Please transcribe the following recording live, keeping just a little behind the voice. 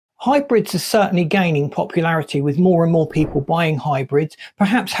Hybrids are certainly gaining popularity with more and more people buying hybrids,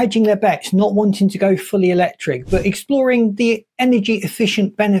 perhaps hedging their bets, not wanting to go fully electric, but exploring the energy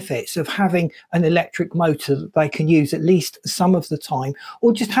efficient benefits of having an electric motor that they can use at least some of the time,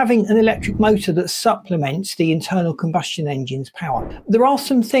 or just having an electric motor that supplements the internal combustion engine's power. There are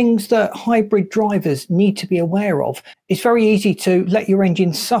some things that hybrid drivers need to be aware of. It's very easy to let your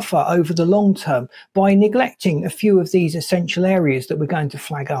engine suffer over the long term by neglecting a few of these essential areas that we're going to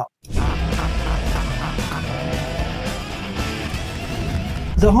flag up.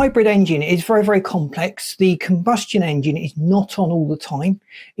 The hybrid engine is very complex. The combustion engine is not on all the time.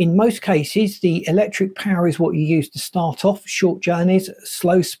 In most cases, the electric power is what you use to start off short journeys,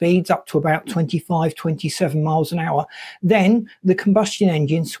 slow speeds up to about 25, 27 miles an hour. Then the combustion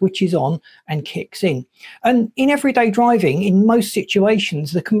engine switches on and kicks in. And in everyday driving, in most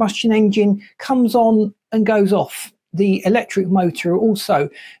situations, the combustion engine comes on and goes off. The electric motor also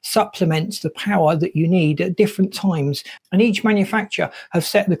supplements the power that you need at different times, and each manufacturer have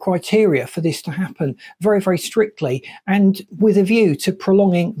set the criteria for this to happen very strictly, and with a view to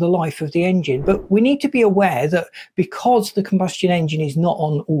prolonging the life of the engine. But we need to be aware that because the combustion engine is not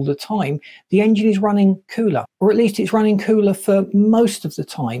on all the time, the engine is running cooler, or at least it's running cooler for most of the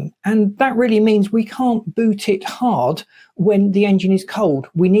time, and that really means we can't boot it hard when the engine is cold.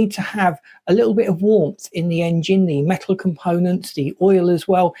 We need to have a little bit of warmth in the engine. The metal components, the oil as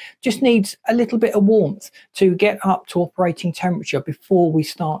well, just needs a little bit of warmth to get up to operating temperature before we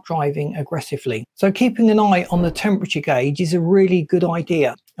start driving aggressively. So keeping an eye on the temperature gauge is a really good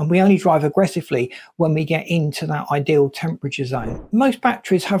idea, and we only drive aggressively when we get into that ideal temperature zone. Most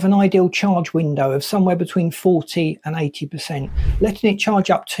batteries have an ideal charge window of somewhere between 40 and 80%. Letting it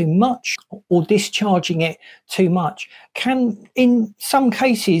charge up too much or discharging it too much can, in some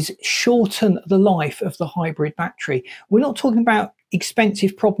cases, shorten the life of the hybrid battery. We're not talking about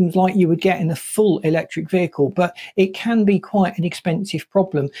expensive problems like you would get in a full electric vehicle, but it can be quite an expensive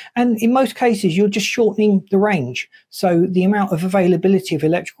problem. And in most cases, you're just shortening the range. So the amount of availability of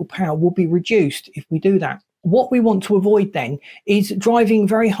electrical power will be reduced if we do that. What we want to avoid then is driving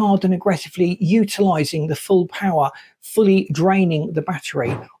very hard and aggressively, utilizing the full power, fully draining the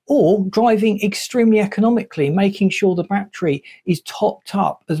battery, or driving extremely economically, making sure the battery is topped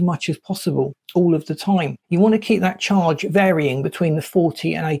up as much as possible all of the time. You want to keep that charge varying between the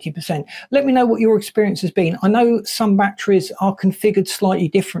 40 and 80%. Let me know what your experience has been. I know some batteries are configured slightly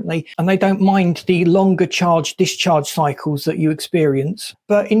differently and they don't mind the longer charge discharge cycles that you experience.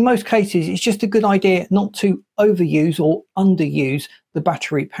 But in most cases, it's just a good idea not to overuse or underuse the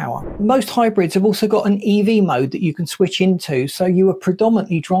battery power. Most hybrids have also got an EV mode that you can switch into, so you are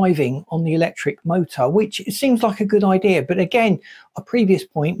predominantly driving on the electric motor, which seems like a good idea. But again, a previous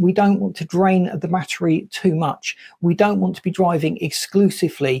point, we don't want to drain the battery too much. We don't want to be driving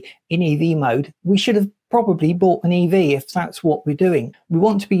exclusively in EV mode. We should have probably bought an EV if that's what we're doing. We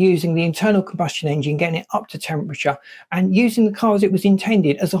want to be using the internal combustion engine, getting it up to temperature, and using the car as it was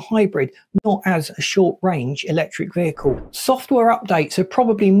intended, as a hybrid, not as a short range electric vehicle. Software updates are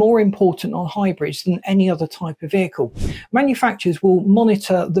probably more important on hybrids than any other type of vehicle. Manufacturers will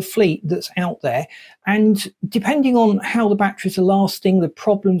monitor the fleet that's out there, and depending on how the batteries are lasting, the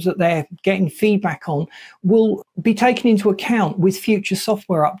problems that they're getting feedback on will be taken into account with future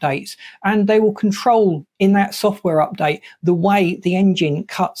software updates, and they will control in that software update the way the engine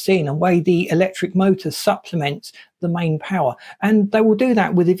cuts in and way the electric motor supplements the main power. And they will do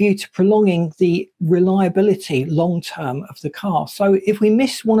that with a view to prolonging the reliability long term of the car. So if we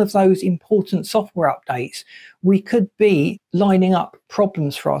miss one of those important software updates, we could be lining up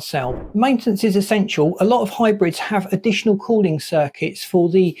problems for ourselves. Maintenance is essential. A lot of hybrids have additional cooling circuits for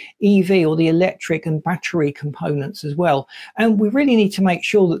the EV or the electric and battery components as well. And we really need to make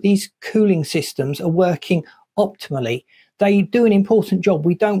sure that these cooling systems are working optimally. They do an important job.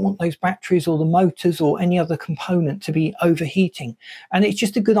 We don't want those batteries or the motors or any other component to be overheating. And it's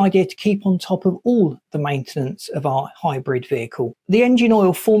just a good idea to keep on top of all the maintenance of our hybrid vehicle. The engine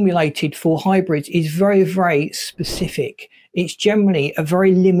oil formulated for hybrids is very specific. It's generally a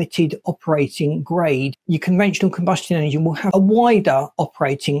very limited operating grade. Your conventional combustion engine will have a wider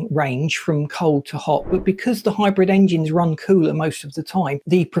operating range from cold to hot, but because the hybrid engines run cooler most of the time,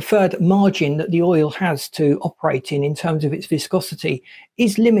 the preferred margin that the oil has to operate in terms of its viscosity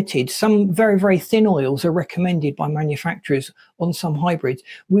is limited. Some very thin oils are recommended by manufacturers on some hybrids.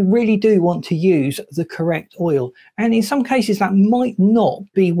 We really do want to use the correct oil, and in some cases that might not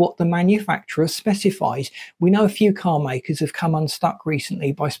be what the manufacturer specifies. We know a few car makers have come unstuck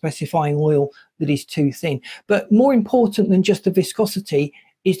recently by specifying oil that is too thin. But more important than just the viscosity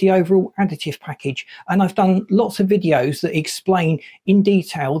is the overall additive package. And I've done lots of videos that explain in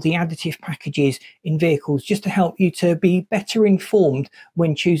detail the additive packages in vehicles, just to help you to be better informed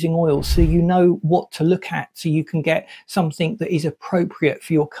when choosing oils, so you know what to look at, so you can get something that is appropriate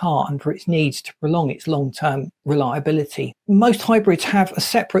for your car and for its needs to prolong its long-term reliability. Most hybrids have a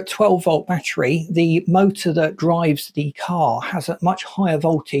separate 12-volt battery. The motor that drives the car has a much higher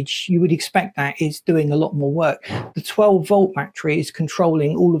voltage. You would expect that is doing a lot more work. The 12-volt battery is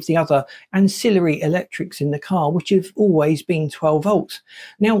controlling all of the other ancillary electrics in the car, which have always been 12 volts.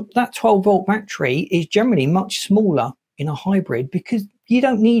 Now, that 12-volt battery is generally much smaller in a hybrid because you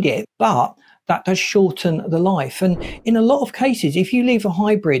don't need it, but that does shorten the life. And in a lot of cases, if you leave a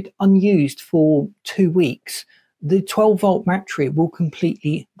hybrid unused for 2 weeks, the 12-volt battery will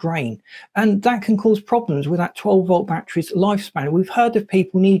completely drain. And that can cause problems with that 12-volt battery's lifespan. We've heard of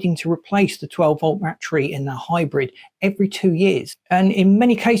people needing to replace the 12-volt battery in their hybrid every 2 years. And in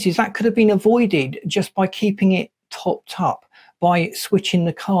many cases, that could have been avoided just by keeping it topped up, by switching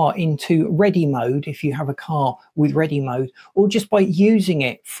the car into ready mode if you have a car with ready mode, or just by using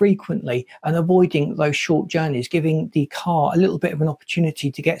it frequently and avoiding those short journeys, giving the car a little bit of an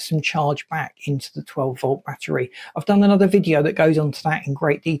opportunity to get some charge back into the 12-volt battery. I've done another video that goes on to that in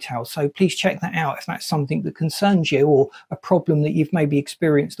great detail, so please check that out if that's something that concerns you or a problem that you've maybe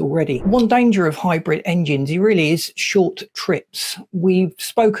experienced already. One danger of hybrid engines really is short trips. We've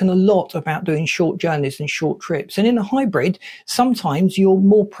spoken a lot about doing short journeys and short trips, and in a hybrid, sometimes you're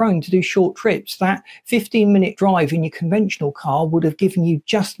more prone to do short trips. That 15-minute drive in your conventional car would have given you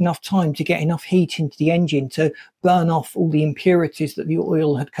just enough time to get enough heat into the engine to burn off all the impurities that the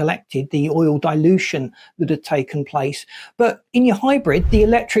oil had collected, the oil dilution that had taken place. But in your hybrid, the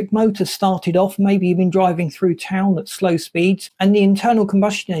electric motor started off, maybe you've been driving through town at slow speeds, and the internal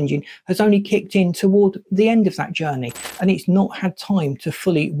combustion engine has only kicked in toward the end of that journey, and it's not had time to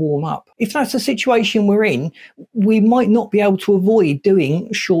fully warm up. If that's the situation we're in, we might not be able to avoid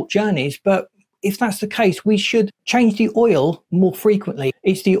doing short journeys, but if that's the case, we should change the oil more frequently.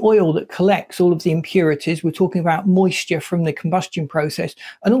 It's the oil that collects all of the impurities. We're talking about moisture from the combustion process,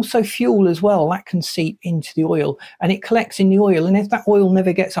 and also fuel as well. That can seep into the oil and it collects in the oil. And if that oil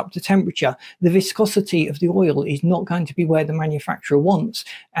never gets up to temperature, the viscosity of the oil is not going to be where the manufacturer wants,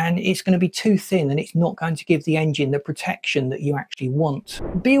 and it's going to be too thin, and it's not going to give the engine the protection that you actually want.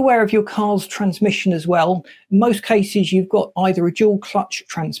 Be aware of your car's transmission as well. In most cases, you've got either a dual clutch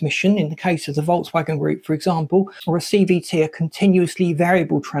transmission, in the case of the Volkswagen Group, for example, or a CVT, a continuously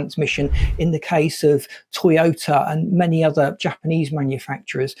variable transmission, in the case of Toyota and many other Japanese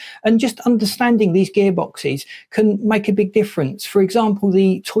manufacturers. And just understanding these gearboxes can make a big difference. For example,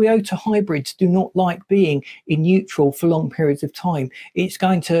 the Toyota hybrids do not like being in neutral for long periods of time. It's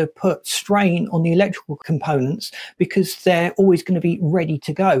going to put strain on the electrical components because they're always going to be ready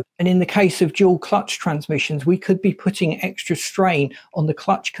to go. And in the case of dual clutch transmissions, we could be putting extra strain on the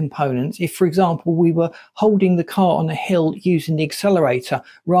clutch components if, for example, we were holding the car on a hill using the accelerator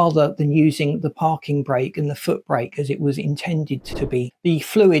rather than using the parking brake and the foot brake as it was intended to be. The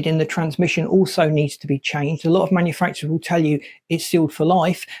fluid in the transmission also needs to be changed. A lot of manufacturers will tell you it's sealed for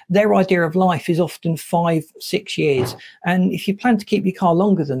life. Their idea of life is often 5-6 years. And if you plan to keep your car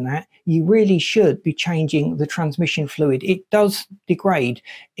longer than that, you really should be changing the transmission fluid. It does degrade.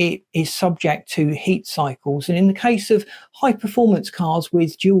 It is subject to heat cycles. And in the case of high performance cars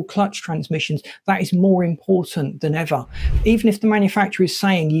with dual clutch transmissions, that is more important than ever. Even if the manufacturer is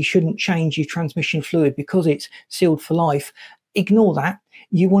saying you shouldn't change your transmission fluid because it's sealed for life, ignore that.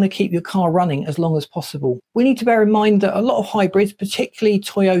 You want to keep your car running as long as possible. We need to bear in mind that a lot of hybrids, particularly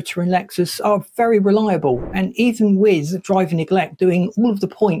Toyota and Lexus, are very reliable. And even with driver neglect, doing all of the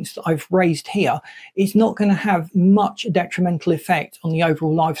points that I've raised here, it's not going to have much detrimental effect on the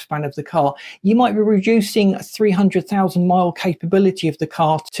overall lifespan of the car. You might be reducing a 300,000 mile capability of the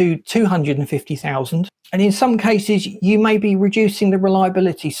car to 250,000. And in some cases, you may be reducing the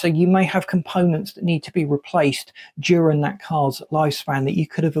reliability. So you may have components that need to be replaced during that car's lifespan that you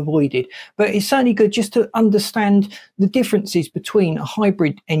could have avoided. But it's certainly good just to understand the differences between a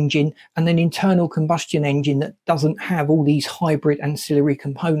hybrid engine and an internal combustion engine that doesn't have all these hybrid ancillary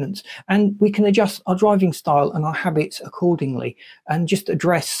components. And we can adjust our driving style and our habits accordingly and just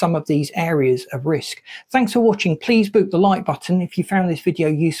address some of these areas of risk. Thanks for watching. Please boot the like button if you found this video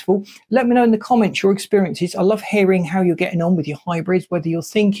useful. Let me know in the comments your experiences. I love hearing how you're getting on with your hybrids, whether you're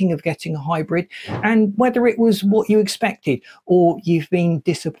thinking of getting a hybrid and whether it was what you expected or you've been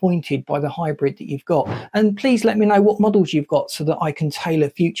been disappointed by the hybrid that you've got. And please let me know what models you've got so that I can tailor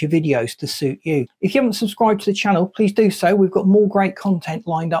future videos to suit you. If you haven't subscribed to the channel, please do so. We've got more great content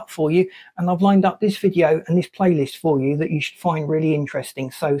lined up for you, and I've lined up this video and this playlist for you that you should find really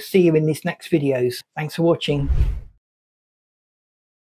interesting. So see you in this next videos. Thanks for watching.